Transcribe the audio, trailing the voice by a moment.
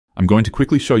I'm going to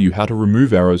quickly show you how to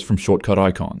remove arrows from shortcut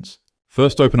icons.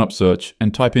 First, open up Search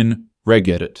and type in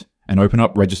regedit and open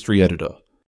up Registry Editor.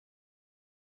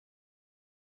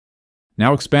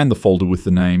 Now expand the folder with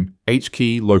the name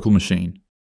HKey Local Machine.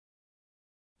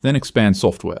 Then expand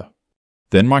Software.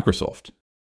 Then Microsoft.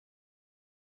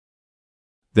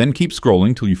 Then keep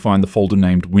scrolling till you find the folder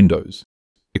named Windows.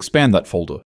 Expand that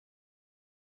folder.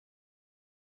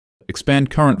 Expand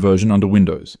Current Version under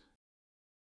Windows.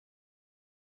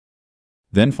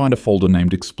 Then find a folder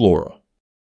named Explorer.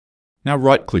 Now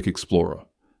right-click Explorer.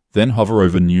 Then hover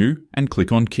over New and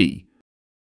click on Key.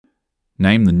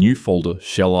 Name the new folder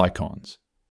Shell Icons.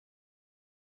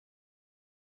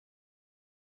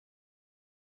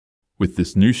 With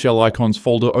this new Shell Icons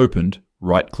folder opened,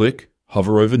 right-click,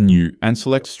 hover over New and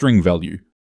select String Value.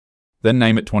 Then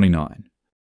name it 29.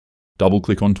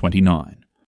 Double-click on 29.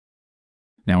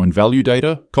 Now in Value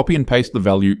Data, copy and paste the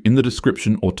value in the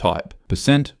description or type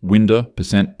 %windir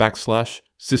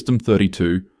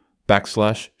 %system32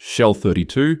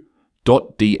 /shell32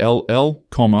 .dll,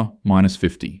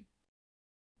 -50.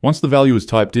 Once the value is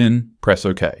typed in, press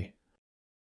OK.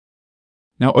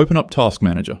 Now open up Task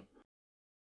Manager.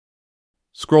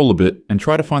 Scroll a bit and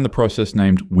try to find the process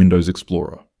named Windows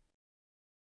Explorer.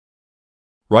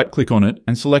 Right-click on it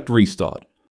and select Restart.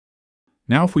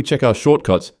 Now if we check our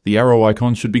shortcuts, the arrow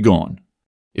icon should be gone.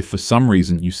 If for some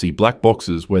reason you see black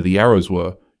boxes where the arrows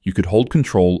were, you could hold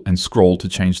Ctrl and scroll to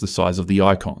change the size of the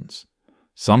icons.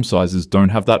 Some sizes don't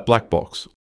have that black box.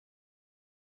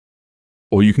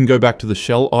 Or you can go back to the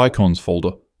Shell Icons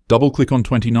folder, double-click on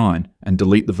 29 and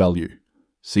delete the value.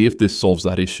 See if this solves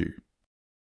that issue.